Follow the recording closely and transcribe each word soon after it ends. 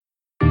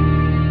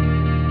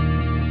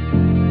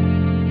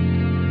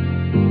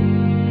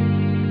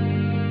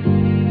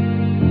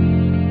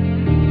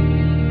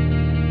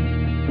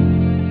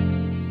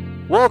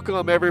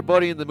Welcome,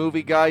 everybody, in the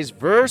Movie Guys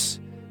verse.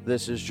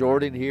 This is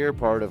Jordan here,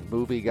 part of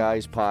Movie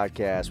Guys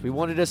Podcast. We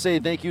wanted to say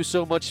thank you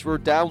so much for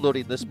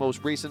downloading this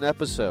most recent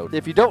episode.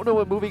 If you don't know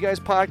what Movie Guys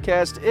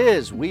Podcast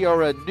is, we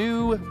are a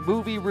new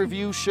movie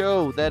review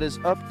show that is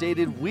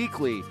updated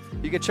weekly.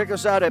 You can check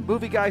us out at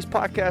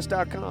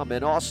movieguyspodcast.com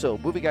and also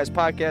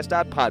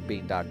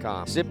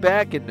movieguyspodcast.podbean.com. Sit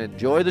back and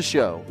enjoy the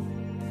show.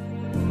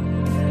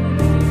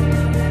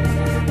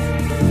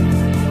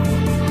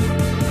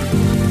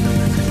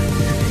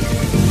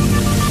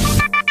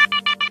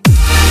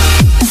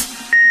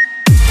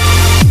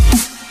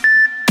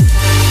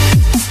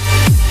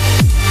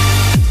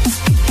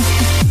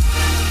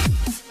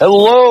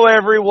 Hello,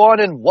 everyone,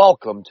 and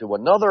welcome to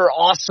another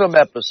awesome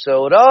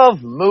episode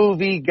of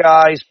Movie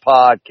Guys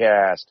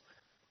Podcast.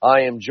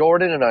 I am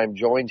Jordan, and I'm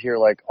joined here,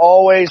 like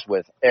always,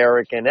 with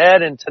Eric and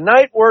Ed, and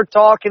tonight we're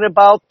talking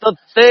about The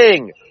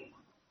Thing,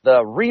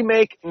 the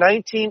remake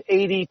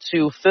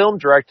 1982 film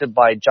directed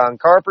by John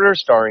Carpenter,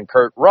 starring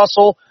Kurt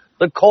Russell,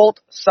 the cult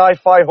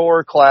sci-fi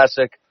horror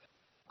classic.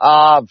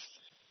 I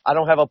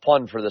don't have a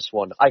pun for this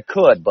one. I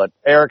could, but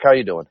Eric, how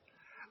you doing?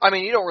 I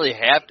mean, you don't really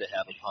have to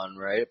have a pun,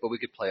 right? But we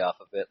could play off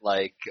of it.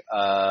 Like,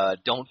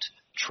 don't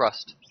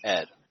trust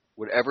Ed.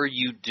 Whatever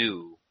you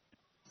do,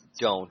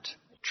 don't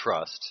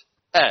trust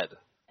Ed.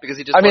 Because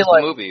he just watched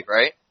the movie,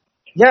 right?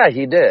 Yeah,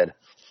 he did.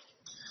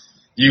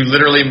 You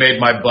literally made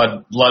my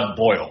blood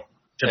boil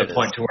to the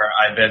point to where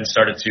I then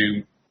started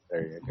to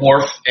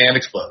morph and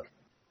explode.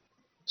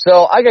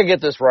 So I gotta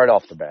get this right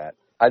off the bat.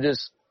 I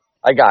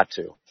got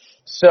to.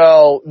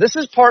 So this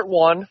is part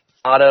one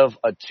out of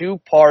a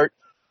two-part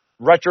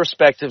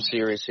retrospective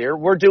series here.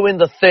 We're doing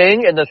The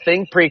Thing and The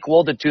Thing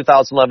prequel, the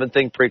 2011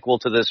 Thing prequel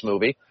to this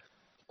movie,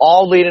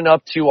 all leading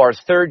up to our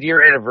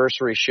third-year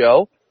anniversary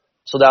show.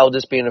 So that will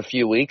just be in a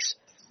few weeks.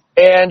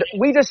 And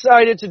we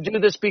decided to do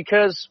this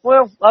because,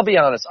 well, I'll be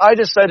honest, I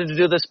decided to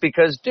do this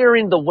because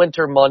during the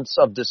winter months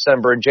of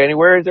December and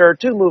January, there are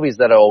two movies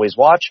that I always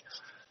watch,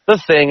 The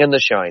Thing and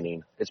The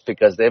Shining. It's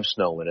because they have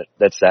snow in it.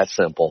 That's that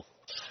simple.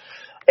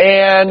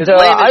 And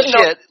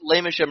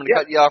lame as shit. I'm going to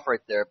cut you off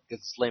right there because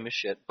it's lame as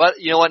shit.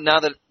 But you know what? Now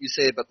that you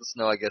say about the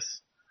snow, I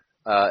guess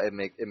it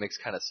makes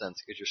kind of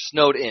sense because you're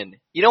snowed in.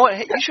 You know what?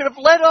 Hey, you should have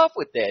led off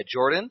with that,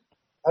 Jordan.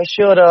 I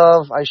should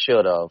have.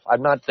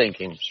 I'm not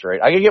thinking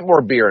straight. I can get more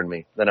beer in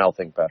me, then I'll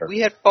think better. We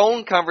had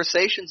phone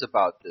conversations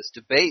about this,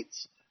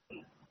 debates.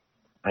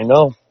 I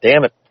know.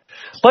 Damn it.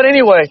 But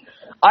anyway,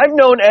 I've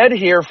known Ed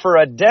here for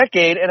a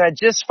decade, and I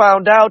just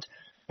found out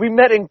we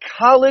met in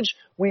college.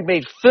 We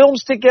made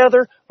films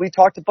together. We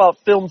talked about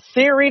film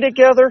theory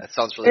together. That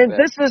sounds really bad. And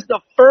this is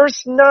the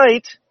first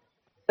night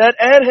that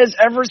Ed has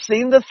ever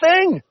seen The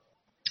Thing.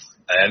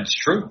 That's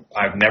true.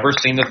 I've never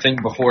seen The Thing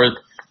before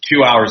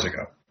 2 hours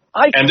ago.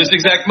 And this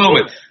exact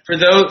moment. For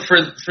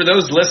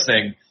those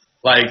listening,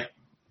 I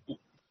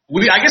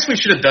guess we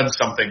should have done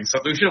something.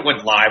 So we should have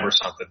went live or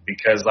something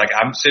because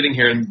I'm sitting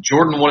here and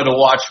Jordan wanted to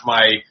watch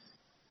my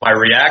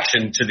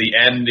reaction to the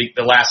end,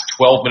 the last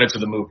 12 minutes of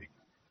the movie,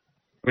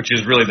 which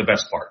is really the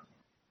best part.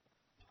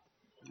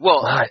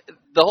 Well,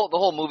 the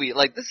whole movie,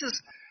 this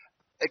is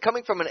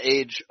coming from an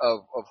age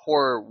of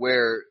horror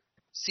where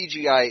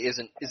CGI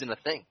isn't a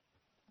thing.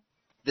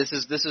 This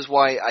is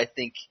why I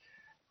think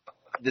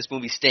this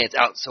movie stands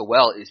out so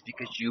well is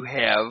because you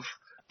have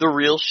the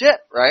real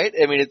shit, right?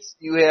 I mean,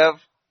 you have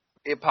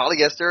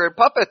polyester and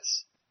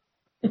puppets.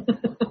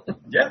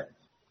 Yeah,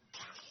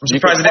 I'm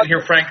surprised I didn't hear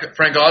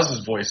Frank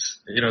Oz's voice.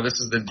 You know, this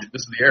is the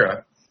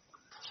era.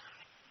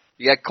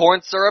 You got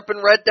corn syrup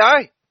and red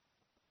dye.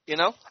 You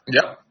know.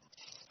 Yeah.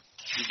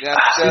 You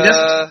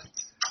got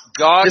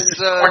Gogs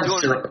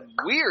doing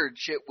weird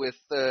shit with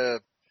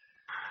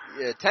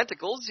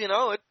tentacles, you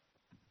know. You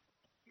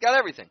got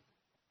everything.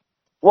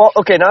 Well,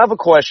 okay, now I have a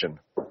question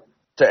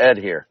to Ed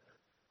here.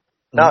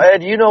 Now,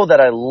 Ed, you know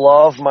that I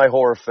love my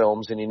horror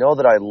films, and you know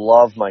that I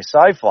love my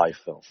sci-fi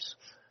films.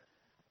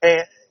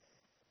 And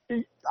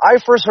I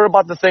first heard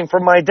about The Thing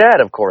from my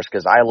dad, of course,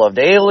 because I loved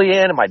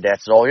Alien, and my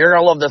dad said, oh, you're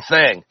going to love The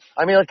Thing.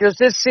 I mean, it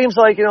just seems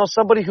like,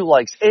 somebody who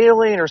likes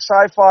Alien or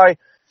sci-fi,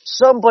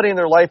 somebody in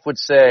their life would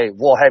say,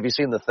 well, have you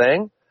seen The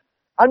Thing?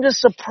 I'm just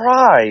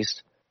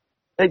surprised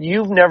that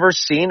you've never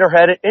seen or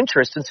had an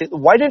interest in seeing.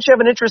 Why didn't you have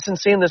an interest in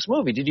seeing this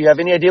movie? Did you have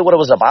any idea what it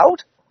was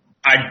about?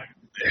 I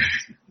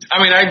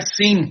mean, I've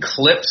seen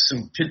clips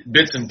and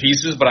bits and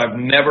pieces, but I've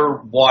never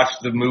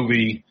watched the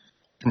movie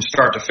from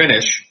start to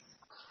finish.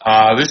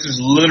 This is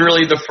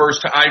literally the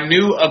first time. I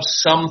knew of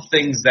some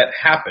things that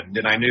happened,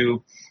 and I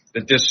knew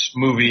that this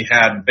movie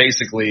had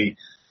basically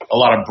a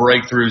lot of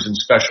breakthroughs in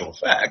special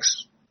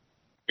effects.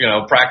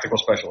 Practical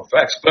special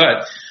effects.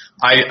 But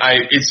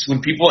it's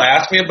when people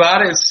ask me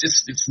about it,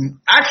 it's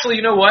actually,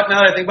 you know what,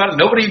 now that I think about it,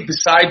 nobody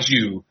besides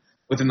you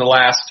within the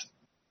last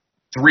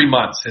 3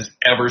 months has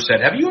ever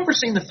said, have you ever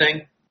seen The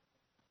Thing?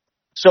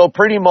 So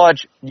pretty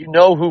much, you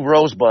know who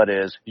Rosebud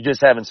is, you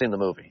just haven't seen the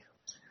movie.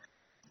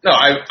 No,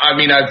 I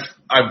mean,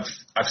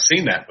 I've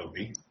seen that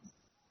movie.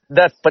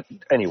 But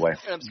anyway.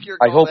 An obscure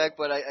callback,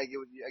 but I get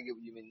what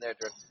you mean there,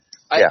 Drew.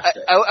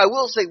 I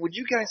will say, would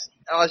you guys?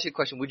 I'll ask you a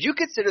question. Would you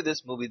consider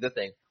this movie The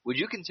Thing? Would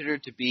you consider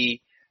it to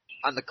be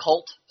on the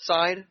cult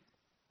side?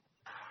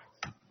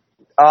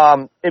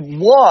 It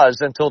was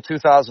until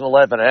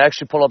 2011. I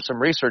actually pulled up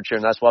some research here,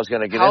 and that's what I was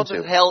going to get into.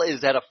 How the hell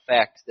is that a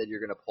fact that you're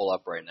going to pull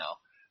up right now?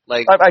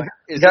 Like,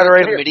 is got there it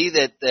right a committee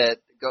that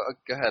go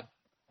ahead?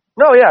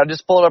 No, yeah,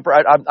 just pull it up.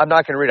 I'm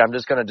not going to read it. I'm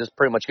just going to just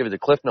pretty much give you the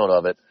cliff note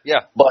of it.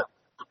 Yeah. But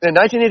in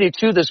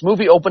 1982, this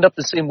movie opened up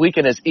the same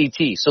weekend as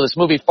E.T., so this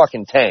movie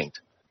fucking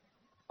tanked.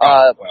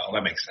 Well,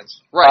 that makes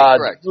sense. Right,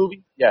 correct.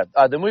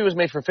 The movie was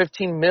made for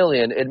 $15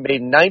 million. It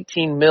made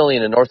 $19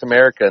 million in North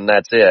America, and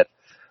that's it.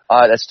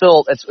 That's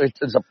still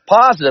it's a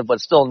positive, but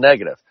still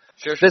negative.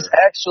 Sure. This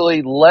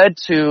actually led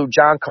to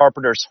John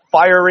Carpenter's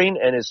firing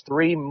and his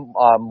 3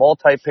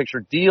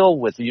 multi-picture deal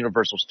with the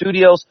Universal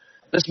Studios.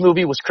 This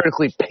movie was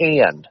critically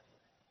panned.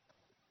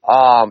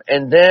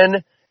 And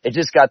then it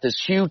just got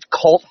this huge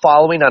cult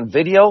following on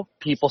video.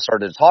 People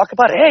started to talk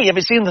about it. Hey, have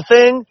you seen The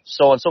Thing?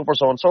 So on and so forth,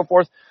 so on and so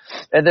forth.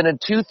 And then in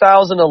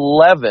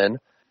 2011,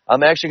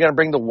 I'm actually going to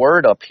bring the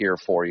word up here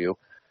for you.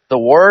 The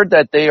word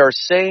that they are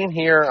saying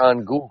here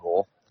on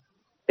Google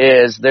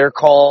is they're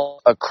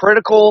called a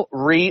critical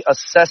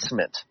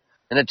reassessment.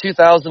 And in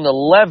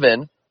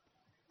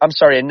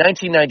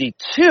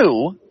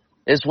 1992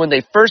 is when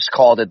they first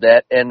called it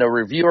that, and a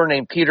reviewer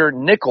named Peter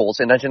Nichols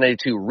in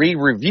 1992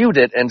 re-reviewed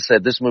it and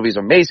said, this movie's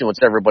amazing,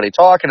 what's everybody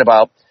talking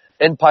about?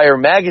 Empire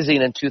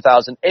Magazine in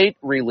 2008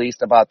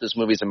 released about this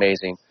movie's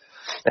amazing.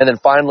 And then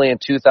finally in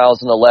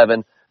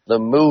 2011, the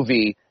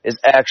movie is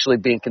actually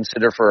being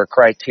considered for a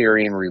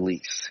Criterion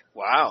release.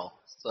 Wow.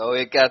 So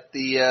it got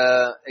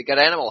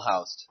Animal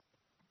Housed.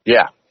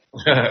 Yeah.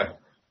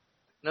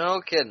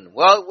 No kidding.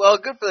 Well,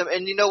 good for them.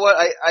 And you know what?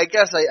 I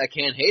guess I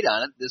can't hate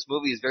on it. This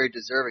movie is very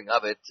deserving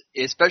of it,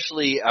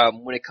 especially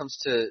when it comes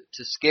to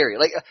scary.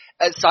 Like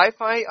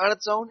sci-fi on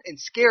its own and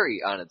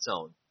scary on its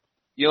own.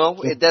 You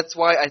know, that's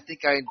why I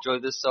think I enjoy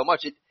this so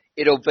much.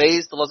 It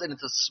obeys the laws, and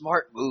it's a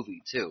smart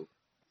movie too.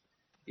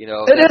 You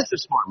know, it is a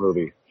smart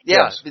movie.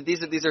 Yeah, yes.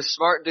 These are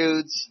smart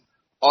dudes.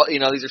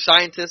 These are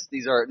scientists.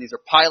 These are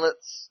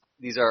pilots.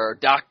 These are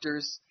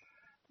doctors.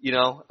 You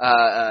know,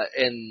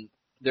 and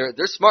they're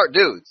smart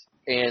dudes,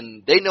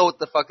 and they know what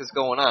the fuck is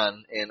going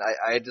on. And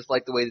I just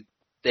like the way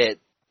that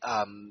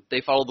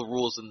they follow the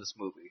rules in this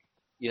movie.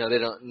 You know,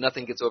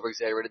 nothing gets over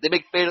exaggerated. They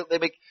make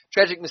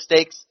tragic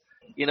mistakes.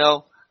 You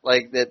know,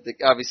 like that.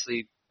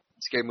 Obviously,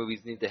 scary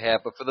movies need to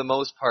have, but for the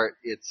most part,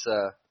 it's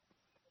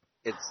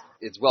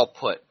well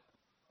put.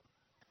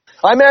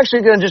 I'm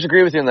actually going to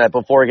disagree with you on that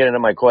before I get into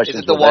my questions.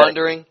 Is it the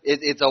wandering?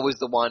 It's always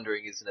the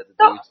wandering, isn't it?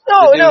 No,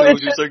 it's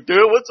just like,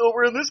 dude, what's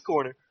over in this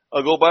corner?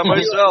 I'll go by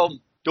myself.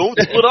 Don't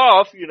split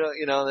off. You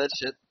know that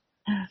shit.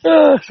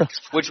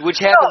 Which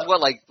happens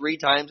like 4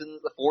 times in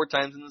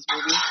this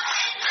movie.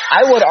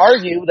 I would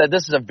argue that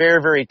this is a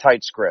very, very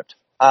tight script.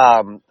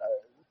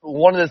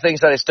 One of the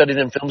things that I studied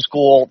in film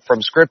school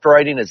from script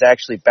writing is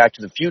actually Back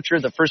to the Future,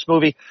 the first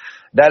movie.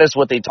 That is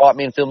what they taught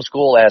me in film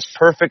school as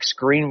perfect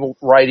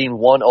screenwriting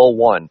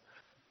 101.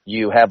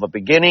 You have a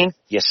beginning,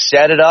 you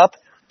set it up,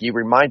 you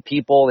remind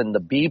people in the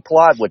B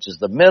plot, which is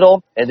the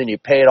middle, and then you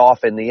pay it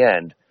off in the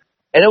end.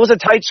 And it was a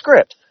tight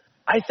script.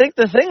 I think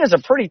The Thing is a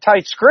pretty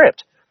tight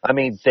script. I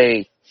mean,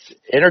 they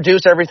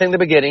introduce everything in the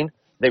beginning,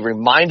 they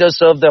remind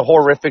us of the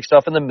horrific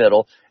stuff in the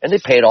middle, and they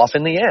pay it off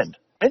in the end.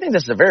 I think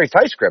this is a very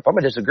tight script. I'm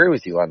going to disagree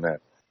with you on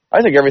that.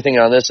 I think everything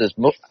on this is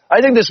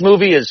I think this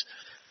movie is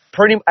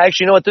actually,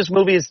 you know what? This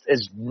movie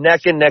is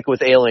neck and neck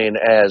with Alien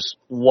as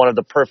one of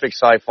the perfect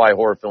sci-fi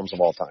horror films of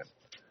all time.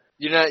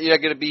 You're not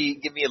going to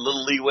give me a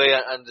little leeway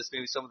on just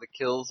maybe some of the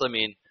kills. I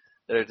mean,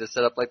 that are just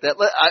set up like that.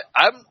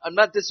 I'm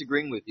not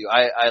disagreeing with you.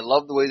 I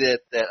love the way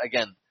that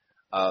again,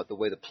 the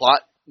way the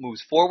plot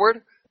moves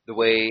forward, the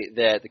way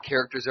that the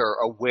characters are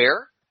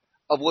aware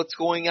of what's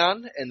going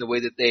on, and the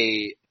way that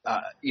they,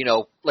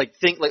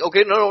 think like,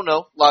 okay,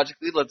 no,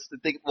 logically, let's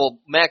think. Well,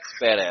 Mac's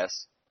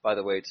badass, by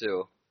the way,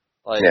 too.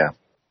 Like, yeah.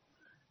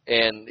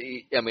 And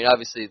I mean,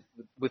 obviously,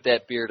 with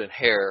that beard and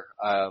hair,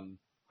 I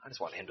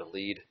just want him to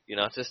lead. You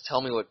know, just tell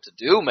me what to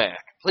do,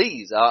 Mac.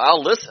 Please,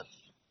 I'll listen.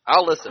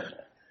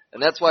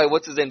 And that's why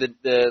what's his name?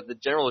 The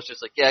general was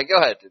just like, yeah,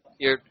 go ahead.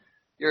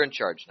 You're in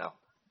charge now.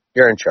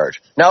 You're in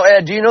charge now,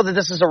 Ed. Do you know that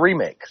this is a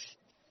remake?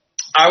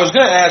 I was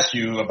going to ask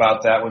you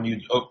about that when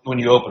you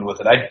opened with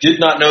it. I did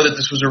not know that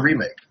this was a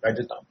remake. I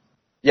did not.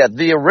 Yeah,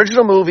 the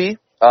original movie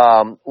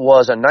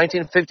was a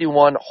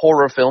 1951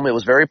 horror film. It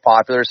was very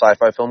popular,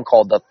 sci-fi film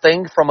called The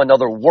Thing from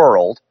Another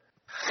World,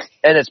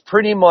 and it's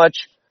pretty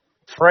much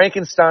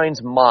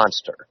Frankenstein's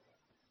monster.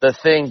 The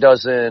Thing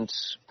doesn't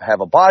have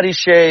a body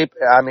shape.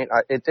 I mean,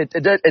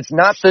 it's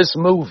not this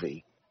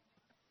movie.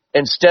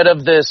 Instead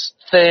of this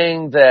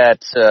thing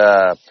that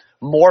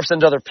morphs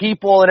into other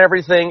people and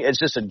everything, it's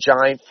just a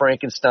giant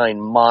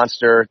Frankenstein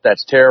monster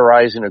that's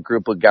terrorizing a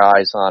group of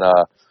guys on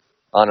a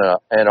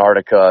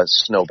Antarctica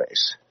snow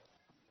base.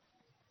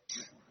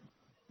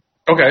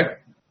 Okay.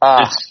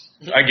 I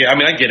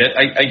get it.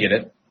 I get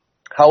it.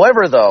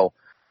 However, though,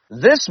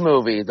 this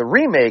movie, the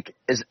remake,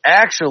 is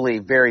actually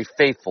very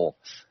faithful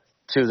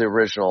to the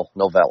original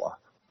novella.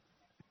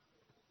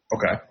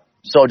 Okay.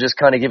 So just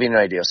kind of give you an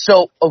idea.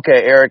 So,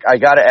 okay, Eric, I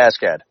got to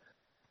ask Ed.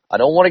 I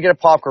don't want to get a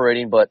popcorn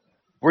rating, but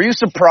were you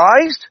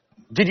surprised?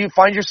 Did you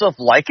find yourself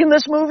liking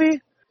this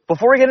movie?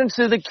 Before we get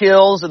into the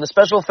kills and the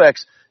special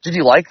effects, did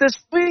you like this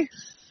movie?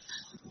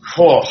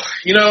 Oh,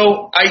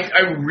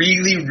 I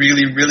really,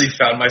 really, really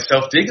found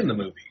myself digging the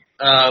movie.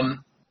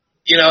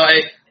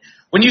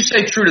 When you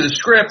say true to the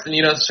script, and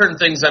certain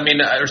things,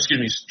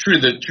 true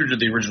to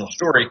the original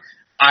story,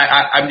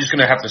 I'm just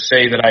going to have to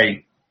say that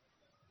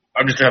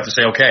I'm just going to have to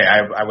say, okay,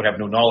 I would have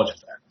no knowledge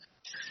of that.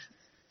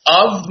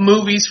 Of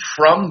movies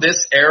from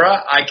this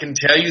era, I can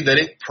tell you that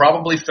it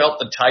probably felt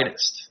the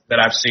tightest that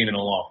I've seen in a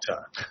long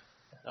time.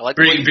 I like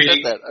the way you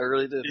said that. I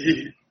really did.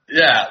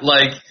 Yeah, a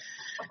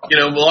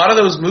lot of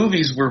those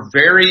movies were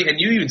very, and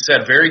you even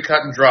said very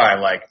cut and dry.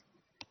 Like,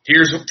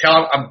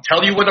 I'm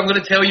telling you what I'm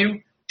going to tell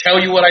you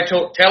what I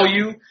tell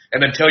you,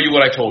 and then tell you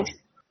what I told you.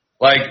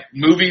 Like,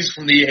 movies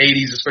from the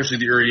 80s, especially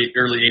the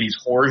early 80s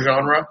horror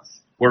genre,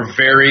 were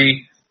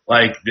very,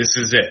 this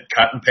is it,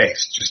 cut and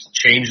paste, just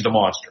change the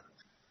monster.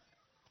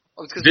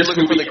 Oh, it's because they're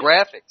looking for the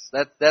graphics.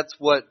 That's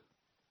what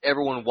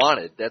everyone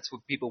wanted. That's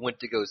what people went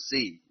to go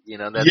see.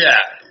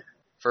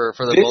 For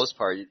the most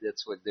part,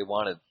 that's what they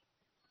wanted.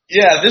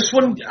 Yeah, this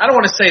one, I don't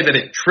want to say that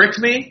it tricked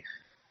me,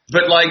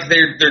 but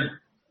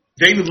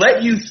they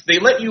let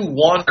you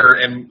wander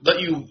and let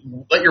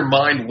your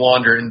mind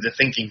wander into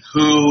thinking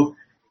who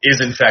is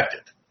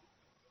infected,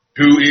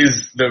 who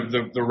is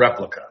the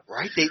replica.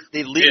 Right?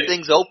 They leave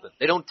things open.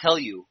 They don't tell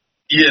you.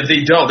 Yeah,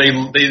 they don't. They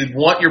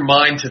want your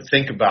mind to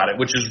think about it,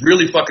 which is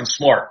really fucking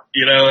smart.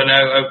 And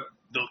I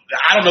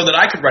don't know that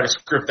I could write a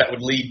script that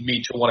would lead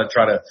me to want to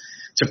try to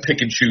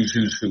pick and choose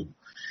who's who.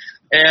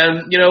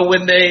 And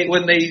when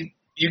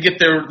you get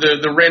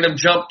the random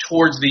jump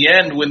towards the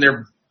end when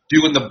they're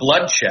doing the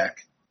blood check,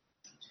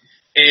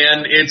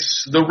 and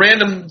it's the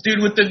random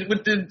dude with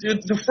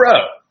the fro,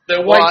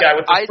 the white guy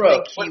with the fro. I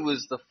think he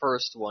was the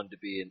first one to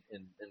be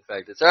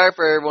infected. Sorry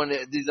for everyone.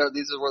 These are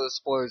where the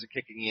spoilers are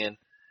kicking in.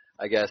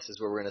 I guess is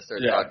where we're going to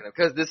start talking,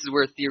 because this is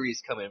where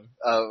theories come in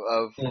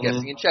of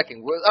guessing and checking.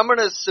 I'm going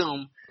to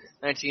assume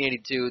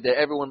 1982 that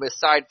everyone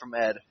aside from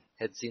Ed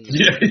had seen this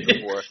movie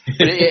before.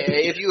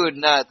 If you had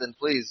not, then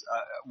please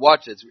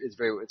watch it. It's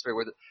very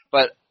worth it.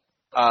 But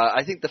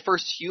I think the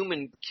first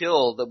human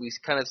kill that we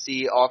kind of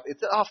see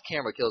it's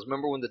off-camera kills.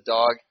 Remember when the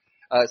dog?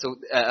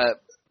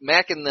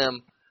 Mac and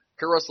them,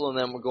 Kurt Russell and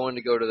them were going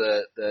to go to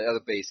the other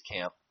base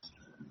camp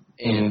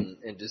and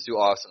just do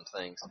awesome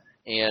things.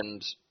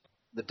 And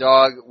the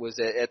dog was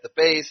at the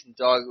base, and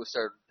the dog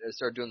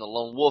started doing the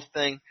lone wolf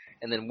thing,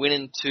 and then went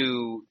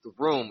into the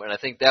room, and I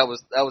think that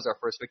was our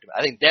first victim.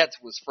 I think that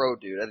was Fro,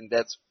 dude. I think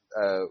that's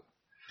our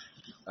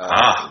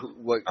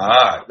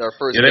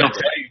first. Yeah, they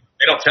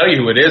don't tell you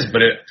who it is,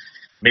 but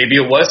maybe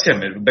it was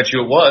him. I bet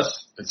you it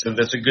was.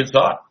 That's a good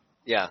thought.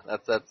 Yeah,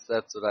 that's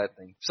what I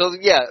think. So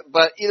yeah,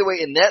 but either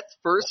way, in that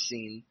first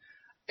scene,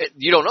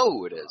 you don't know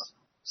who it is.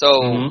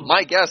 So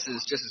my guess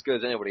is just as good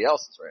as anybody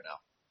else's right now.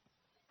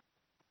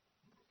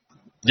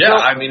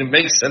 Yeah, it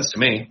makes sense to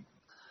me.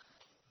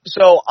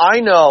 So I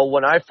know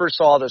when I first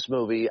saw this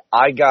movie,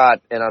 I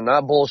got, and I'm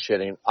not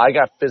bullshitting, I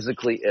got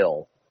physically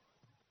ill.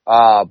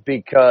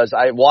 Because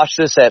I watched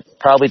this at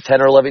probably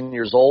 10 or 11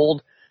 years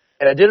old,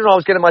 and I didn't know what I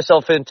was getting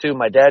myself into.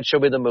 My dad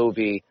showed me the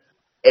movie,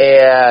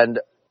 and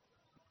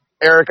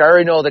Eric, I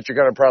already know that you're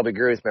going to probably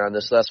agree with me on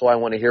this, so that's why I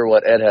want to hear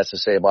what Ed has to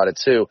say about it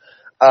too.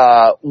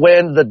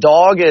 When the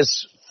dog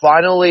is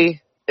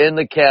finally in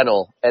the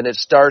kennel, and it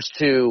starts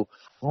to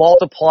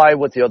multiply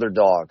with the other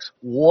dogs.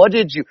 What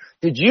did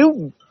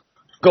you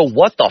go,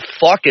 what the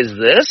fuck is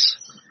this?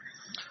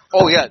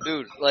 Oh yeah,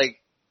 dude, I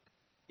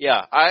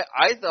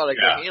thought I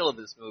could handle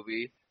this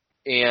movie,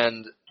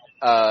 and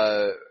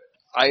I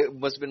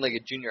must have been like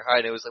a junior high,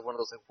 and it was like one of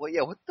those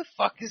what the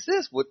fuck is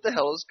this? What the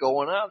hell is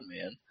going on,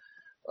 man?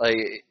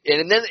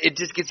 And then it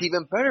just gets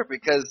even better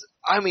because,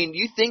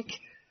 you think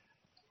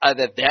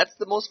that's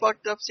the most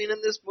fucked up scene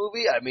in this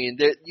movie?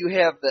 You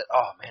have that,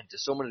 oh man,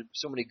 there's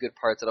so many good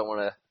parts that I want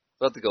to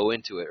have to go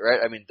into it, right?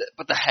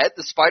 But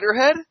the spider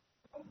head?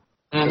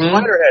 The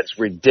spider head's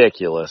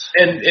ridiculous.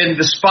 And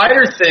the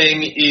spider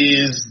thing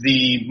is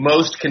the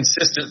most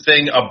consistent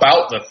thing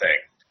about the thing.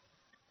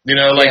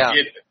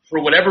 For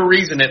whatever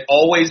reason, it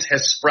always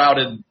has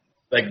sprouted,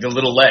 the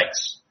little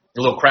legs,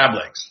 the little crab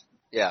legs.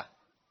 Yeah.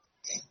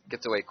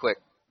 Gets away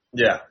quick.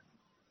 Yeah.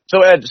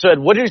 So Ed,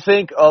 what do you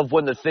think of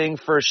when the thing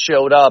first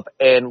showed up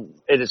and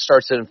it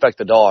starts to infect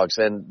the dogs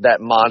and that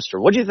monster?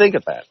 What do you think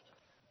of that?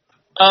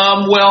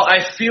 Well,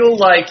 I feel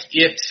like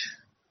it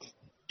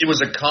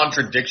was a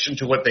contradiction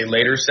to what they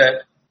later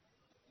said,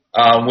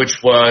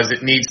 which was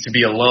it needs to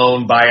be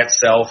alone by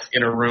itself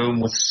in a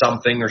room with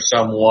something or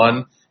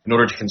someone in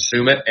order to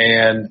consume it,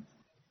 and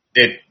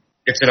it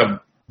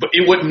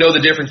wouldn't know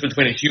the difference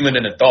between a human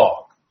and a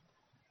dog,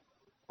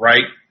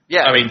 right?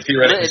 Yeah,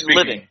 theoretically speaking,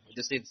 living. It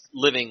just needs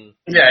living.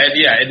 Yeah,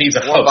 it needs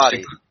a host.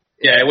 Body.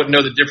 It wouldn't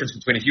know the difference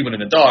between a human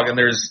and a dog, and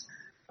there's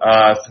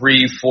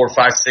 3, 4,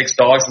 5, 6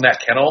 dogs in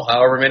that kennel,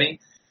 however many.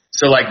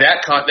 So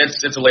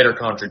it's a later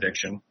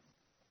contradiction.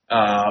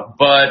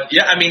 But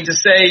yeah, I mean, to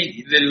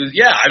say that it was,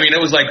 yeah, I mean,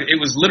 it was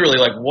literally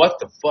like, what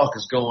the fuck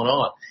is going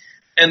on?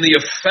 And the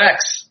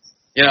effects,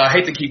 you know, I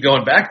hate to keep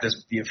going back to this,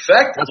 but the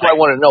effect. That's why I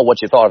want to know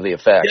what you thought of the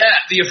effect. Yeah,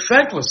 the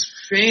effect was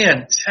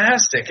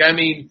fantastic. I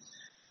mean,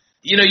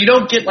 you know, you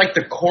don't get like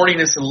the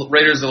corniness of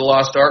Raiders of the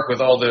Lost Ark with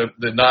all the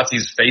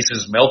Nazis'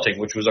 faces melting,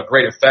 which was a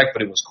great effect,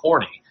 but it was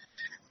corny.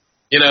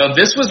 You know,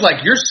 this was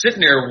like you're sitting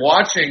there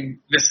watching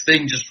this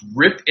thing just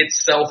rip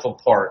itself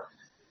apart.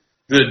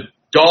 The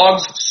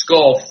dog's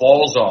skull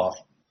falls off.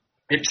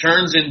 It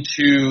turns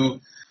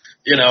into,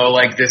 you know,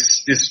 like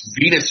this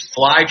Venus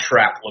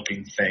flytrap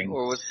looking thing.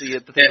 Or what's the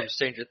thing from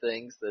Stranger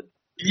Things? The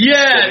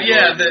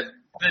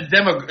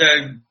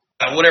Demogorgon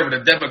or whatever the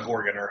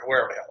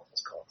hell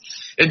it's called.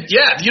 And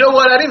yeah, you know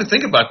what? I didn't even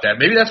think about that.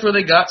 Maybe that's where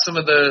they got some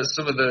of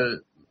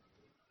the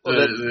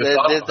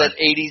that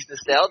 80s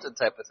nostalgia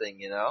type of thing,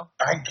 you know?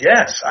 I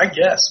guess.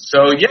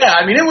 So yeah,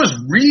 I mean, it was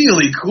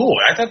really cool.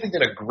 I thought they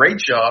did a great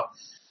job.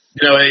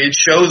 You know, it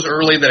shows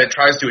early that it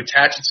tries to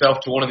attach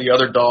itself to one of the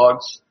other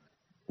dogs,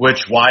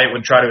 which why it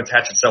would try to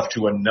attach itself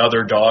to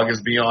another dog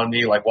is beyond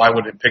me. Like, why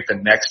would it pick the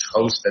next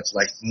host that's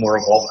like more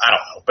evolved? I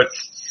don't know.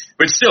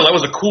 But still, that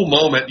was a cool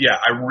moment. Yeah,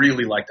 I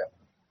really liked that.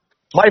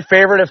 My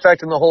favorite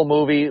effect in the whole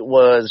movie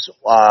was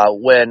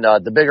when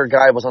the bigger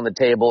guy was on the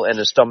table and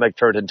his stomach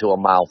turned into a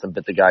mouth and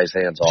bit the guy's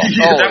hands off.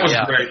 Yeah, that was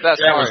great. That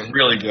was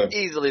really good.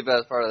 Easily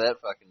best part of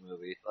that fucking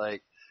movie.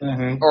 Like,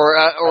 or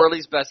at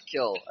least best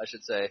kill, I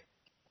should say.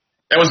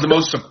 That was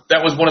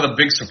one of the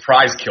big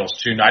surprise kills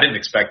too. I didn't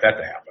expect that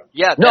to happen.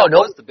 Yeah, that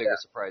was the bigger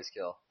surprise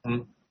kill.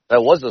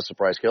 That was the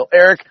surprise kill.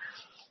 Eric,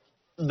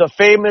 the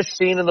famous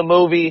scene in the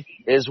movie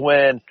is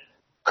when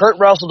Kurt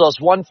Russell does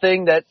one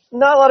thing that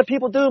not a lot of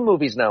people do in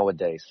movies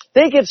nowadays.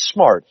 They get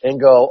smart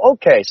and go,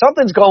 okay,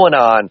 something's going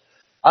on.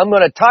 I'm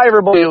going to tie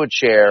everybody to a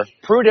chair,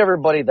 prove to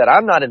everybody that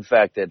I'm not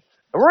infected,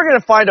 and we're going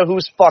to find out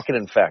who's fucking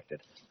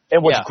infected.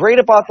 And what's great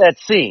about that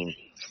scene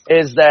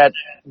is that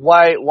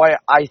why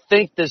I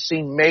think this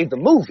scene made the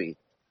movie,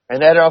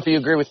 and I don't know if you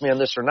agree with me on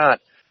this or not,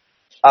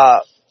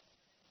 how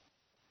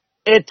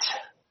can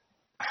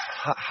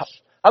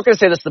I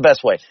say this the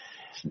best way?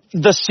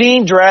 The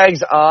scene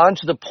drags on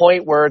to the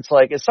point where it's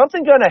like, is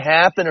something going to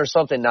happen or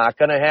something not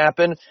going to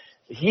happen?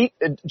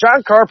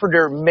 John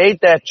Carpenter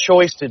made that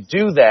choice to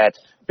do that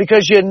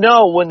because you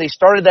know when they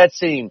started that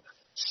scene,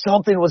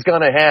 something was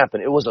going to happen.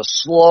 It was a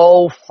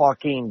slow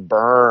fucking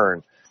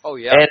burn. Oh,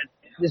 yeah. And it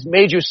just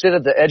made you sit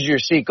at the edge of your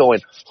seat going,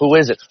 who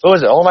is it? Who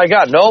is it? Oh, my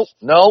God.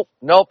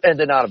 Nope. And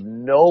then out of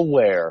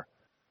nowhere,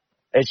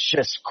 it's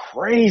just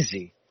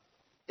crazy.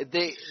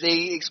 They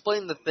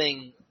explain the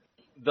thing,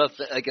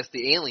 I guess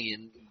the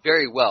alien,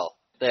 very well.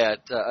 That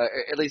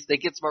at least they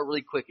get smart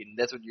really quick, and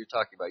that's what you're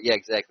talking about. Yeah,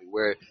 exactly.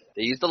 Where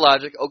they use the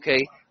logic.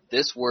 Okay,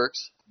 this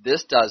works,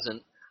 this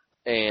doesn't,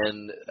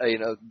 and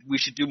we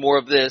should do more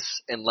of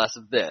this and less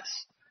of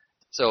this.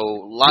 So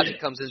logic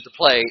comes into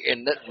play,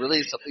 and that really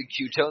is something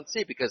you don't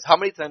see, because how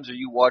many times are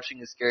you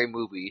watching a scary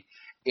movie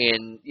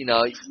and you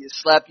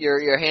slap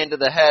your hand to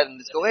the head and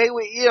just go, hey,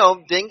 wait,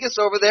 dingus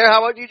over there, how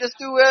about you just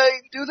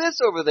do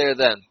this over there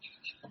then?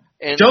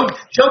 And don't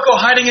go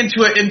hiding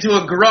into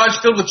a garage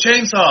filled with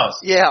chainsaws.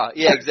 Yeah,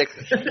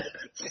 exactly.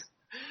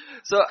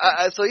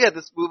 So yeah,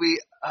 this movie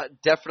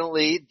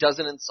definitely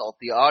doesn't insult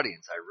the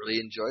audience. I really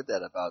enjoyed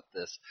that about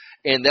this,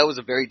 and that was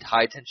a very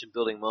high tension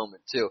building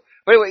moment too.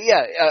 But anyway,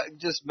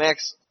 just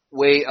Mac's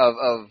way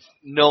of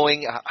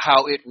knowing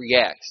how it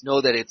reacts.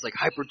 Know that it's like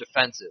hyper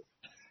defensive.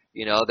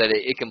 That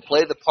it can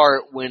play the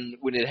part when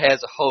it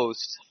has a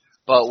host,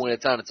 but when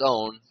it's on its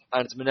own,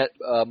 on its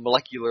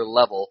molecular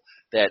level,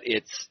 that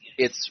it's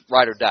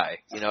ride or die.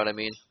 You know what I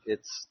mean?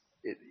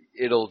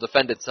 It'll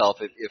defend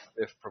itself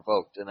if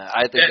provoked, and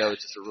I think that was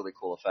just a really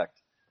cool effect.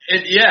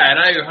 And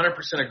I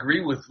 100% agree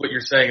with what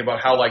you're saying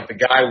about how like the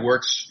guy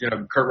works.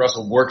 Kurt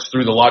Russell works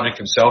through the logic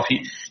himself.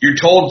 You're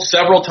told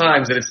several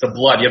times that it's the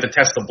blood. You have to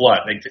test the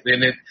blood,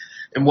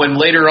 and when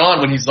later on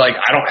when he's like,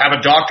 I don't have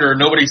a doctor or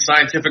nobody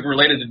scientific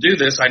related to do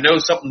this. I know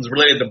something's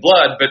related to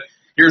blood, but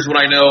here's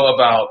what I know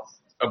about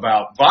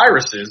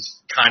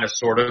viruses, kind of,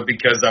 sort of,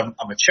 because I'm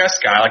a chess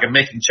guy, like I'm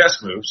making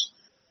chess moves,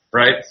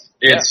 right?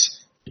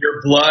 It's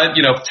your blood,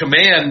 to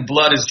man,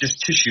 blood is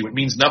just tissue. It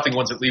means nothing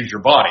once it leaves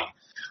your body.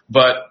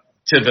 But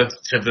to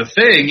the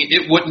thing,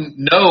 it wouldn't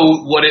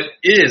know what it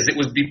is. It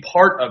would be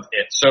part of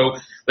it. So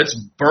let's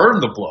burn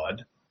the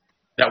blood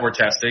that we're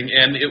testing,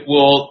 and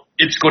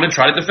it's going to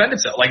try to defend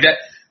itself. Like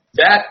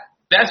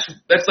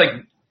that's like,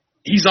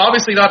 he's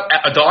obviously not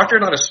a doctor,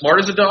 not as smart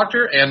as a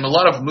doctor, and a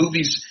lot of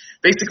movies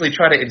basically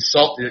try to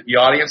insult the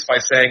audience by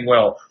saying,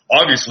 well,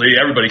 obviously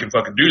everybody can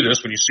fucking do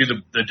this when you see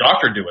the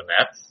doctor doing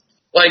that.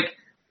 Like,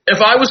 if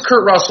I was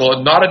Kurt Russell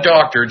and not a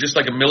doctor, just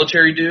like a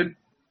military dude,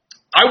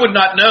 I would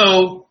not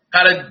know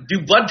how to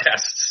do blood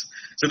tests.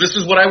 So this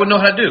is what I would know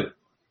how to do.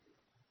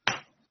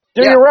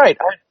 Dude, you're right.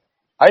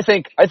 I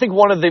think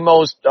one of the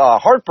most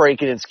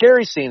heartbreaking and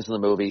scary scenes in the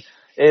movie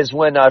is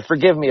when,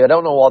 forgive me, I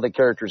don't know all the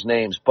characters'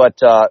 names, but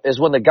is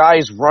when the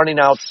guy's running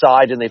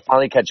outside and they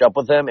finally catch up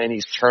with him and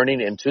he's turning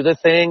into the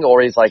thing,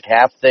 or he's like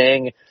half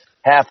thing,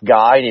 half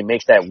guy, and he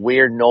makes that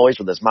weird noise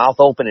with his mouth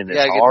open and his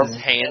arm. Gets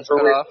his hands cut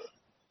off.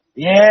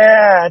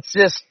 Yeah,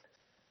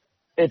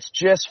 it's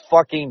just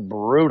fucking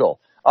brutal.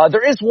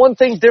 There is one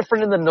thing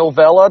different in the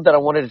novella that I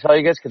wanted to tell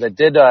you guys, because I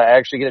did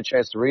actually get a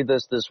chance to read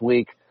this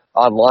week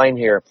online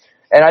here,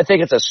 and I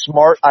think it's a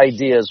smart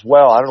idea as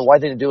well. I don't know why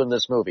they didn't do it in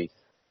this movie,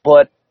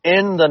 but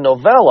in the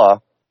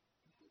novella,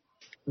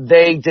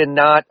 they did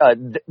not.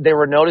 They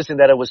were noticing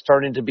that it was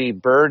starting to be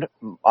bird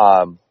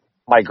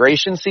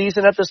migration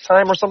season at this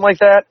time or something like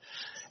that,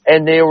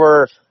 and they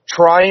were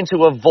trying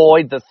to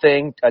avoid the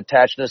thing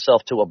attaching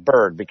itself to a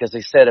bird, because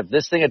they said if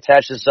this thing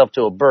attaches itself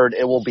to a bird,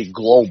 it will be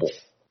global.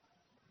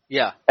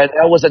 Yeah. And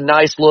that was a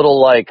nice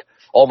little, like,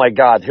 oh my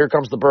God, here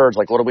comes the birds,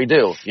 like, what do we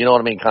do? You know what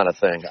I mean, kind of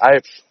thing. I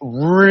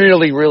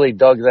really, really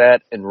dug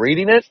that in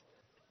reading it.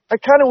 I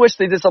kind of wish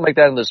they did something like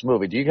that in this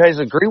movie. Do you guys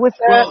agree with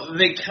that? Well,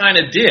 they kind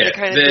of did.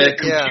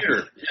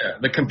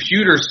 The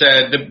computer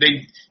said that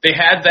they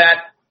had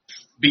that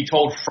be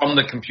told from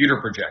the computer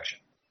projection.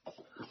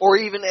 Or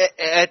even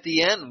at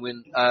the end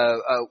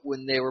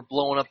when they were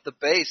blowing up the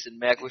base, and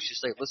Mac was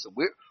just like, "Listen,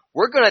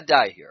 we're gonna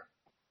die here."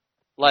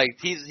 Like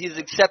he's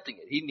accepting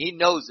it. He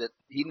knows it.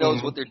 He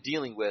knows what they're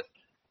dealing with.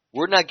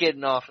 We're not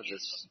getting off of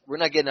this. We're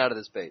not getting out of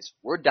this base.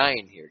 We're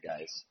dying here,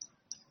 guys.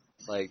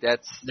 Like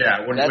that's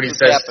when he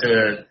says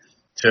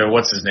to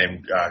what's his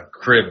name,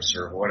 Cribs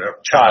or whatever,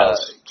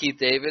 Childs, Keith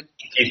David,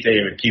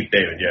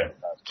 yeah.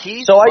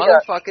 Keith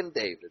motherfucking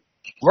David.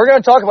 We're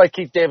going to talk about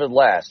Keith David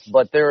last,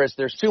 but there's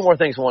two more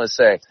things I want to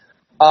say.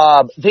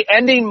 The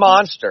ending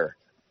monster.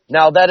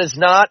 Now, that is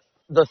not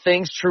the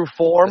Thing's true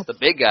form. That's the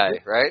big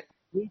guy, right?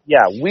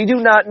 Yeah, we do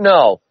not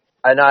know,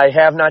 and I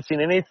have not seen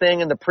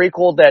anything in the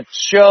prequel that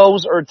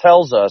shows or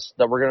tells us,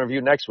 that we're going to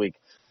review next week,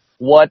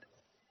 what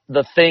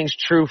the Thing's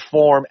true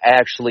form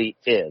actually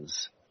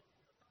is.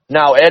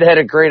 Now, Ed had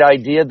a great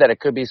idea that it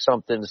could be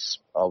something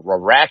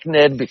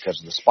arachnid because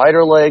of the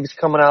spider legs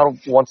coming out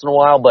once in a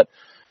while, but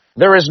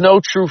there is no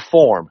true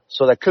form,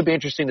 so that could be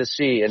interesting to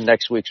see in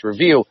next week's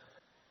review.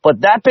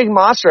 But that big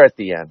monster at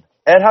the end,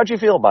 Ed, how'd you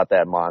feel about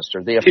that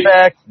monster? The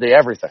effect, the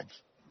everything.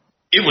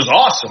 It was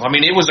awesome. I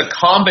mean, it was a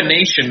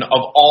combination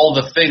of all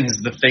the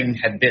things the Thing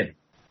had been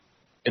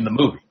in the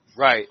movie.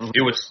 Right.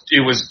 It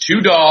was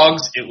two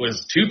dogs. It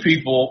was two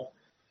people.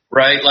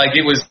 Right. Like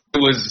it was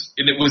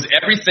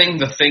everything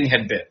the Thing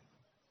had been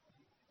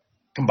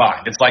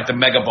combined. It's like the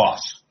mega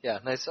boss. Yeah.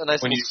 A nice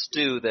little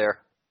stew there.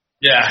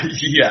 Yeah.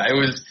 Yeah.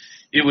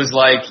 It was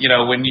like, you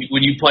know, when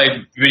you played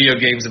video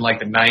games in like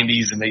the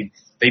 90s and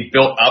they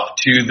built up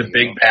to the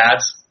big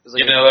pads.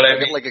 Like you know what I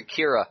mean? Like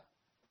Akira.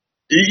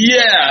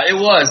 Yeah, it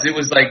was. It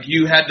was like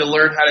you had to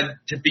learn how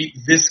to beat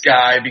this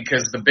guy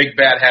because the big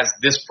bad has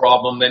this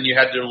problem. Then you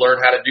had to learn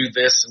how to do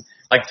this, and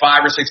like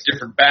 5 or 6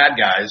 different bad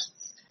guys.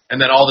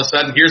 And then all of a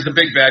sudden, here's the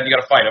big bad. You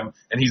got to fight him,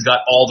 and he's got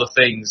all the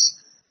things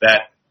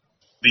that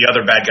the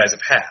other bad guys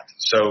have had.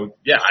 So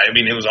yeah, I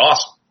mean, it was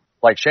awesome.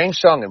 Like Shang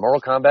Tsung in Mortal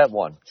Kombat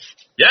 1.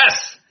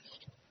 Yes.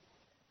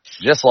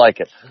 Just like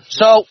it.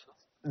 So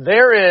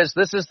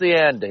this is the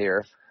end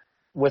here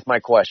with my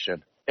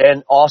question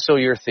and also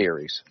your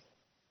theories.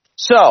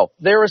 So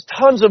there is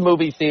tons of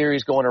movie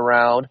theories going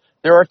around.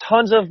 There are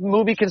tons of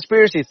movie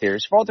conspiracy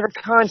theories for all different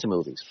kinds of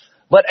movies.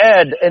 But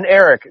Ed and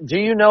Eric, do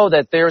you know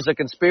that there's a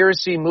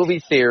conspiracy movie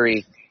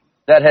theory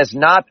that has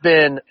not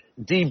been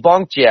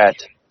debunked yet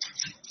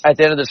at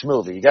the end of this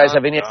movie? You guys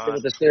have any idea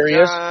what this theory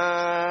is?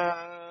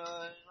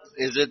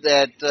 Is it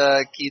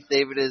that Keith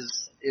David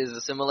is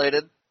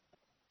assimilated?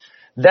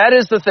 That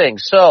is the thing.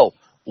 So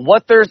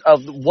what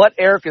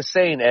Eric is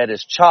saying, Ed,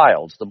 is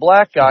Childs, the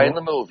black guy in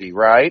the movie,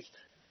 right?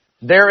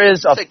 There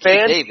is a Keith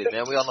David,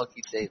 man. We all know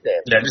Keith David.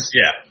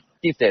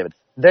 Keith David.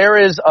 There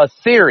is a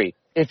theory.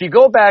 If you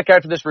go back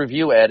after this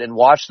review, Ed, and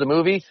watch the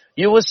movie,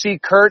 you will see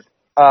Kurt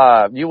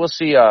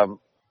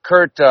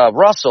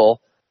Russell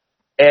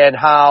and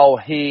how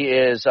he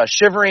is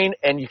shivering,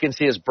 and you can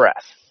see his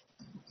breath.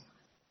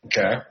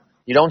 Okay.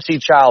 You don't see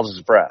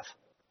Childs' breath.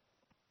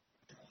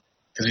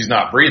 Because he's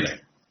not breathing.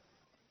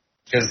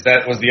 Because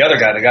that was the other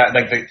guy.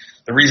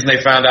 The reason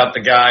they found out the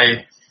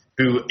guy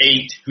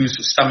whose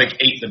stomach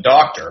ate the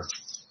doctor.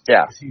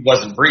 Yeah. He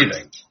wasn't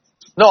breathing.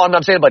 No, I'm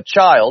not saying about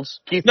Childs.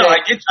 Keith no,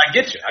 David, I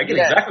get you. I get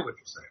exactly what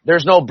you're saying.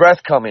 There's no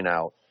breath coming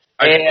out.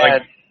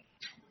 And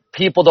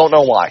people don't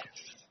know why.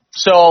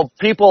 So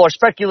people are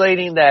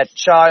speculating that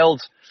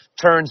Childs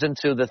turns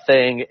into the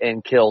Thing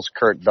and kills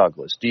Kirk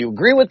Douglas. Do you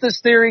agree with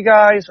this theory,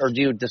 guys, or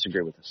do you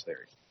disagree with this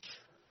theory?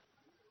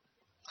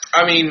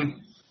 I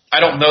mean, I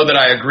don't know that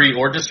I agree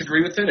or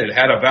disagree with it. It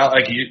had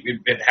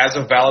it has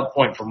a valid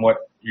point from what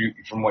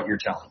you're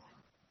telling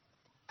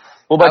me.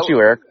 What about you,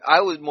 Eric?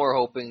 I was more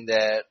hoping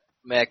that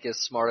Mac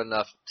is smart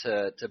enough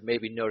to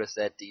maybe notice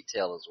that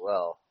detail as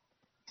well,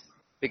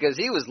 because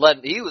he was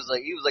like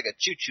a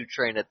choo-choo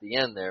train at the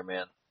end there,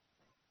 man.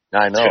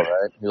 I know,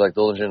 right? He like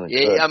diligent.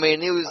 Yeah, I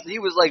mean, he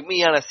was like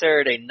me on a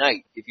Saturday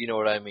night, if you know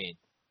what I mean.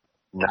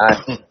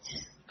 Nice.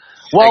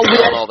 Well,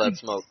 all that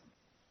smoke.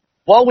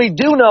 Well, we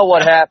do know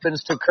what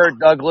happens to Kirk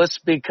Douglas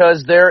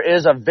because there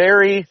is a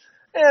very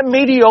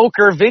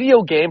mediocre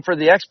video game for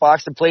the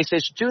Xbox and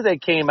PlayStation 2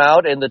 that came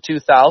out in the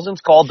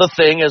 2000s called The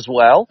Thing as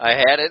well. I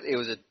had it. It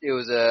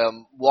was a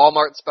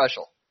Walmart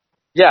special.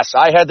 Yes,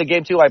 I had the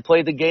game too. I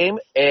played the game,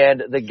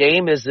 and the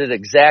game is an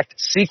exact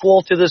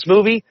sequel to this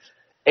movie.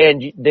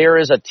 And there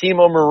is a team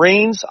of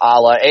Marines,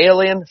 a la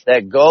Alien,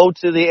 that go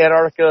to the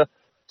Antarctica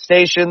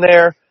station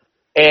there,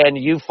 and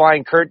you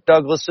find Kirk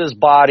Douglas's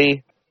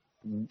body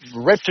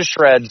ripped to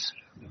shreds,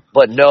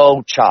 but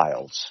no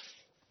child's.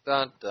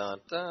 Dun, dun,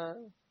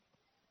 dun.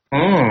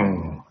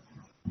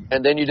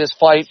 And then you just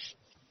fight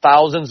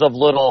thousands of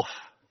little,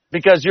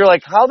 because you're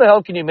like, how the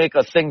hell can you make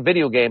a Thing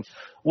video game?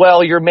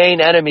 Well, your main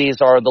enemies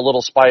are the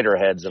little spider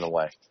heads in a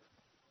way.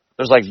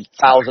 There's like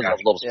thousands of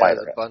little spider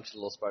there's heads. a bunch of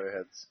little spider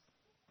heads.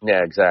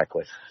 Yeah,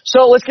 exactly.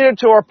 So let's get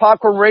into our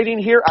popcorn rating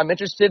here. I'm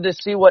interested to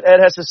see what Ed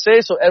has to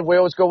say. So Ed, we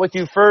always go with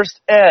you first.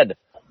 Ed,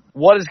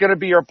 what is going to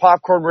be your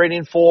popcorn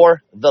rating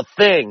for The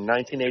Thing,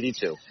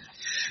 1982?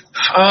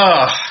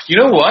 You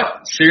know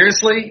what?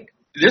 Seriously,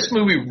 this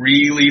movie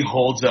really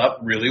holds up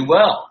really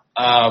well.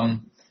 I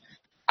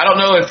don't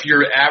know if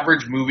your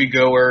average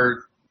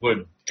moviegoer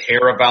would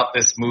care about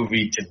this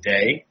movie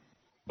today,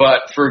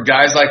 but for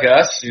guys like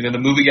us, the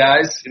movie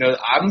guys,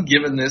 I'm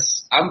giving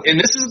this, and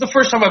this is the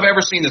first time I've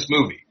ever seen this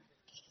movie.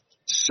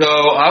 So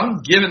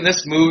I'm giving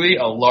this movie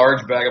a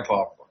large bag of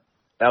popcorn.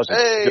 That was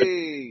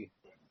a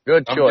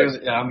good choice.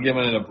 I'm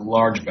giving it a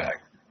large bag.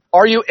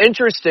 Are you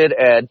interested,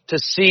 Ed, to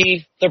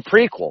see the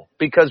prequel?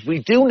 Because we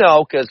do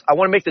know, because I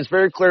want to make this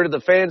very clear to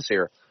the fans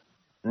here,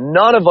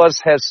 none of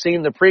us has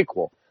seen the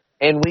prequel.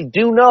 And we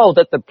do know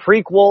that the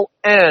prequel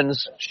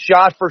ends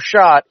shot for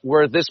shot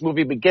where this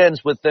movie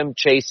begins with them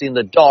chasing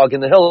the dog in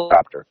the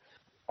helicopter.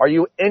 Are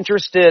you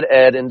interested,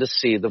 Ed, in to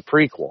see the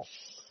prequel?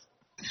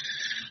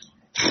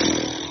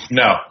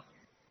 No.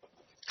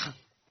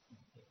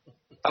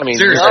 I mean,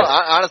 seriously.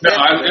 Honestly,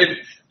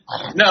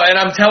 No, and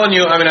I'm telling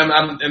you,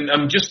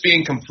 I'm just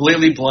being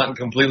completely blunt and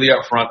completely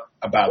upfront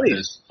about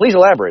this. Please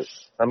elaborate.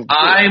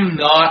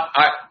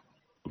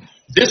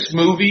 This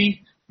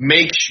movie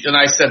makes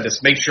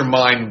your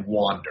mind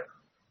wander,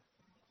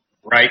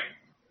 right?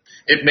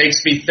 It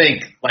makes me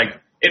think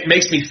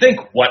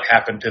what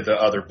happened to the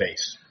other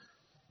base.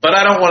 But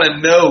I don't want to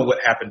know what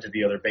happened to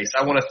the other base.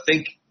 I want to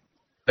think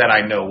that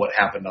I know what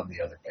happened on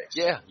the other base.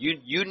 Yeah,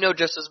 you know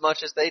just as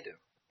much as they do.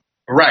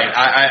 Right.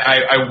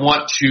 I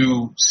want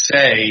to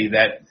say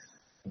that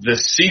the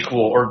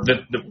sequel or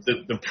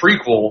the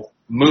prequel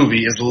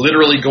movie is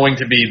literally going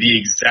to be the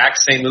exact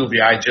same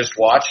movie I just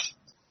watched,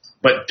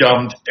 but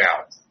dumbed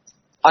down.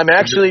 I'm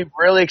actually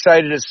really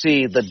excited to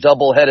see the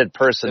double-headed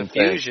person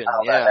fusion.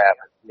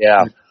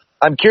 Yeah.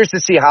 I'm curious to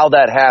see how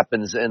that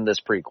happens in this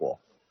prequel.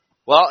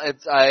 Well,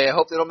 I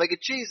hope they don't make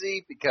it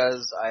cheesy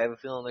because I have a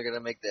feeling they're going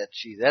to make that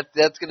cheesy.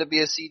 That's going to be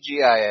a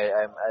CGI,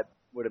 I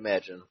would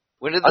imagine.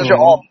 When did this?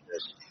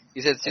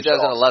 You said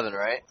 2011,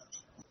 right?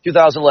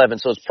 2011,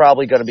 so it's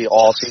probably going to be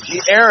all CG.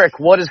 Eric,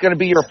 what is going to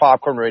be your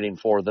popcorn rating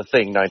for The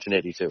Thing,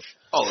 1982?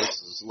 Oh, this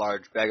is a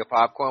large bag of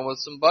popcorn with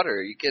some butter.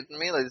 Are you kidding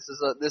me? Like this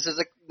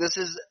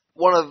is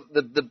one of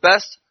the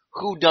best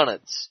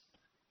whodunits.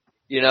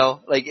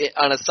 Like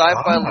on a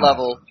sci-fi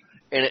level,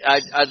 and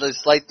I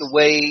just like the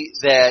way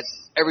that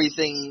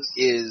everything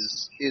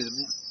is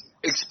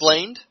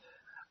explained.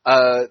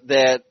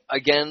 That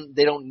again,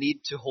 they don't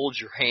need to hold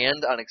your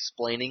hand on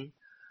explaining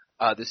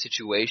the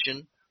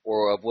situation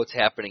or of what's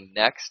happening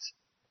next.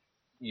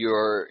 You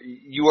are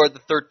the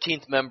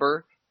 13th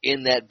member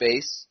in that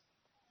base.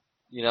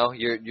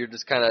 You're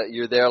just kind of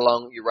you're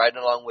riding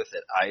along with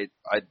it.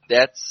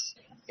 That's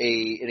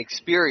an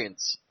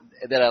experience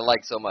that I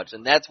like so much,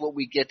 and that's what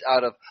we get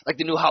out of like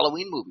the new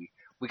Halloween movie.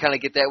 We kind of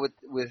get that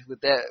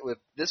with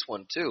this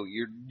one too.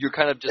 You're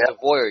kind of just a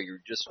voyeur.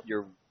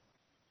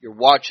 You're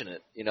watching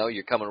it.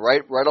 You're coming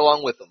right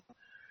along with them.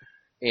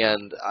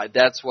 And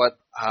that's what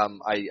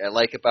I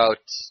like about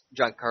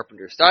John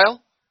Carpenter's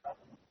style.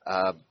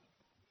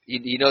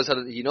 He knows how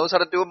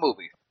to do a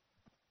movie,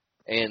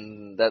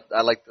 and that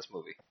I like this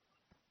movie.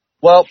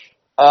 Well,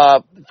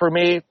 for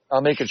me,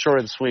 I'll make it short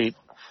and sweet.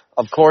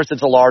 Of course,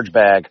 it's a large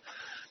bag.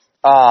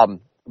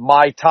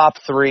 My top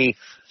 3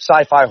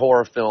 sci-fi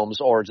horror films,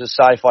 or just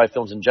sci-fi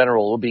films in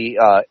general, will be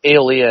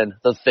Alien,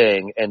 The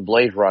Thing, and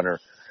Blade Runner.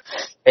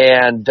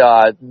 And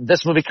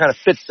this movie kind of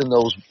fits in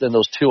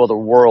those 2 other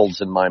worlds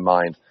in my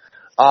mind.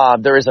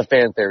 There is a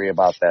fan theory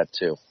about that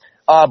too.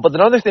 But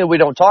another thing we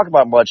don't talk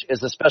about much is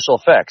the special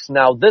effects.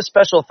 Now, this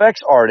special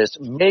effects artist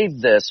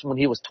made this when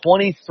he was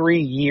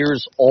 23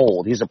 years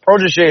old. He's a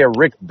protege of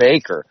Rick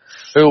Baker,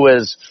 who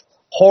is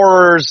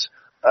horror's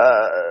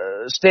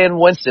Stan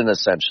Winston,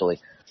 essentially.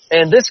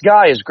 And this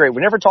guy is great.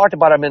 We never talked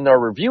about him in our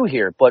review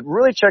here, but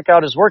really check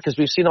out his work because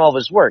we've seen all of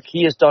his work.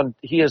 He has done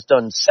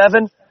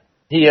Seven.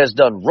 He has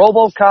done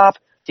RoboCop.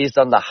 He's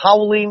done The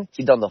Howling.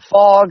 He's done The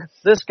Fog.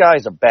 This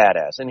guy's a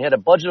badass. And he had a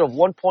budget of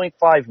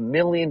 $1.5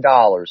 million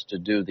to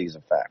do these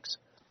effects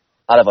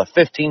out of a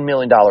 $15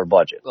 million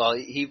budget. Well,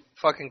 he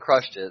fucking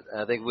crushed it.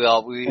 And I think we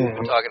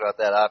were talking about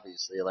that,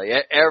 obviously. Like,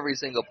 every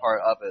single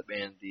part of it,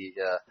 man.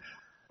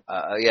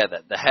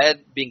 The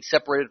head being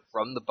separated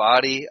from the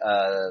body,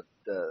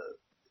 the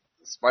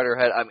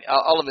Spiderhead. I mean,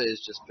 all of it has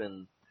just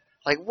been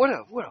like what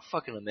a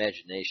fucking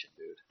imagination,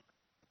 dude.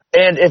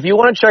 And if you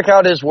want to check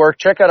out his work,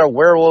 check out a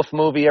werewolf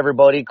movie,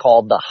 everybody,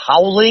 called The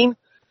Howling.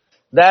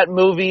 That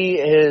movie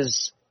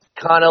is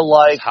kind of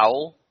like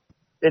Howl.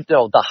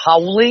 The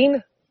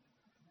Howling.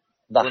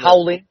 The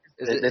Howling.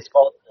 It's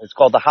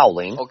called The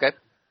Howling. Okay.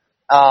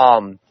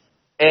 And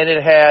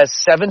it has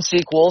 7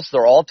 sequels.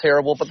 They're all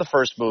terrible, but the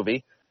first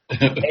movie.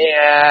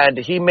 And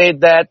he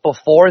made that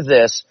before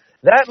this.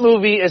 That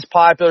movie is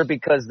popular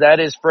because that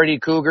is Freddy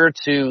Krueger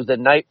to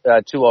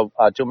to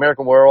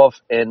American Werewolf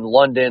in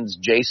London's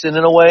Jason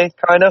in a way,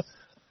 kind of,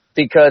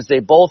 because they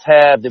both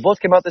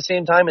came out at the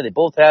same time, and they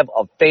both have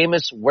a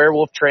famous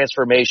werewolf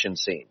transformation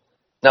scene.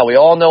 Now we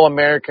all know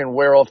American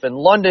Werewolf in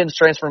London's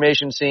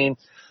transformation scene,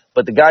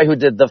 but the guy who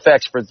did the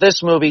effects for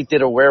this movie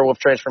did a werewolf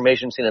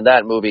transformation scene in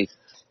that movie,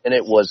 and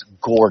it was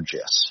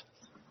gorgeous.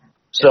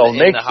 So in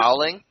the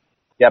Howling.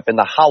 Yep, in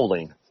The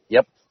Howling.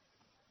 Yep.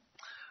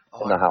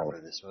 Oh, I remember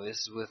this movie.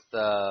 This is with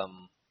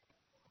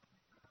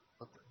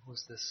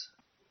who's this?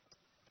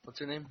 What's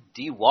her name?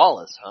 Dee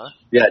Wallace, huh?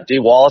 Yeah, Dee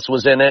Wallace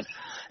was in it.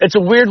 It's a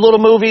weird little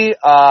movie,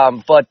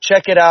 but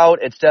check it out.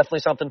 It's definitely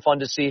something fun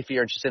to see if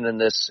you're interested in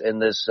this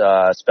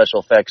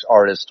special effects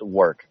artist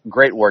work.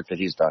 Great work that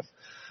he's done.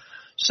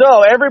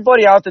 So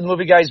everybody out in the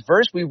Movie Guys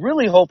verse, we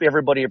really hope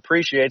everybody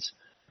appreciates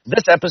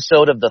this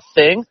episode of The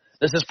Thing.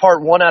 This is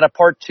part 1 out of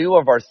part 2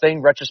 of our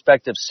Thing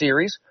retrospective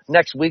series.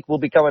 Next week, we'll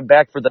be coming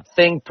back for the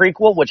Thing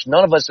prequel, which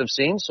none of us have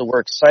seen, so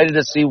we're excited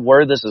to see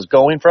where this is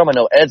going from. I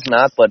know Ed's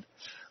not, but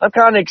I'm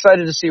kind of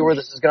excited to see where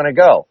this is going to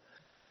go.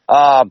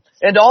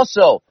 And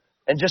also,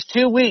 in just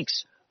 2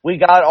 weeks, we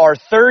got our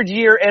 3rd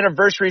year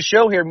anniversary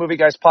show here at Movie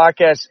Guys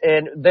Podcast,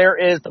 and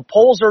the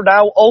polls are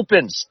now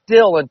open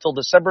still until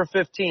December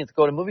 15th.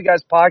 Go to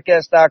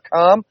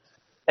movieguyspodcast.com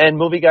and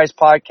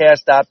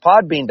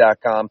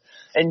movieguyspodcast.podbean.com,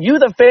 and you,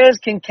 the fans,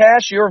 can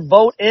cash your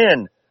vote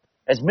in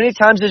as many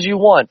times as you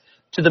want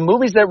to the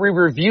movies that we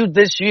reviewed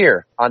this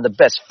year on the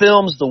best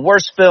films, the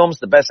worst films,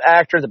 the best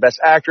actor, the best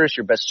actress,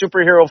 your best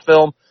superhero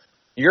film.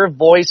 Your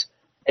voice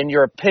and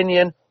your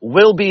opinion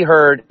will be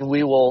heard, and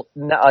we will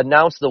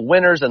announce the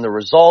winners and the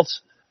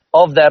results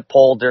of that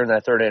poll during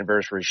that 3rd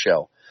anniversary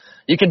show.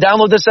 You can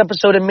download this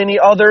episode and many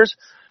others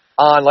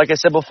on, like I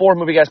said before,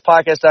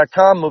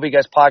 movieguyspodcast.com,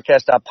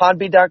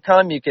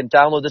 movieguyspodcast.podbean.com. You can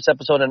download this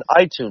episode on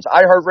iTunes,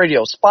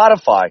 iHeartRadio,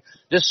 Spotify.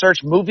 Just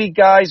search Movie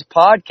Guys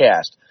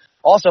Podcast.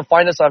 Also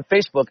find us on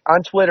Facebook,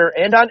 on Twitter,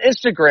 and on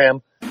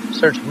Instagram.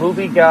 Search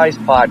Movie Guys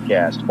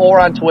Podcast,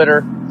 or on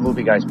Twitter,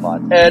 Movie Guys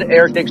Pod. Ed,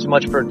 Eric, thanks so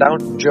much for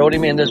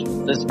joining me in this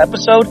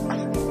episode.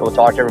 And we'll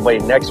talk to everybody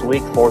next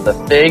week for The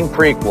Thing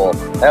prequel.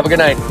 Have a good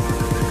night.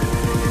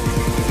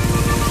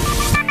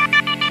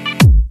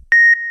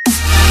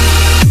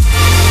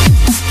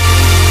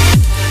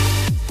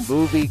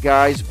 Movie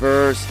Guys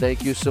Verse,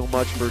 thank you so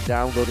much for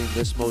downloading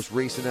this most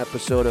recent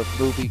episode of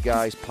Movie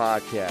Guys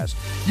Podcast.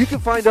 You can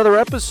find other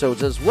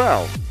episodes as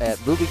well at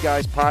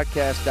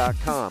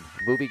movieguyspodcast.com,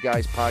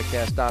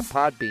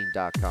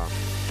 movieguyspodcast.podbean.com.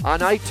 On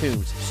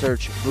iTunes,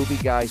 search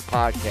Movie Guys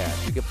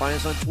Podcast. You can find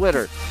us on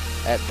Twitter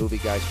at Movie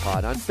Guys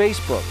Pod, on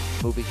Facebook,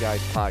 Movie Guys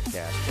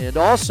Podcast. And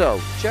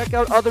also, check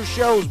out other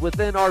shows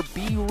within our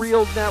Be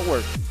Real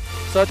network,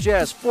 such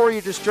as For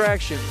Your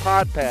Distraction,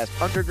 Podpass,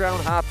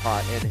 Underground Hot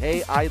Pot, and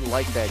Hey, I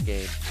Like That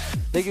Game.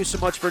 Thank you so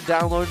much for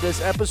downloading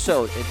this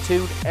episode, and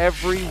tune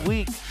every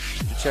week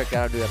to check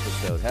out a new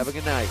episode. Have a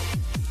good night.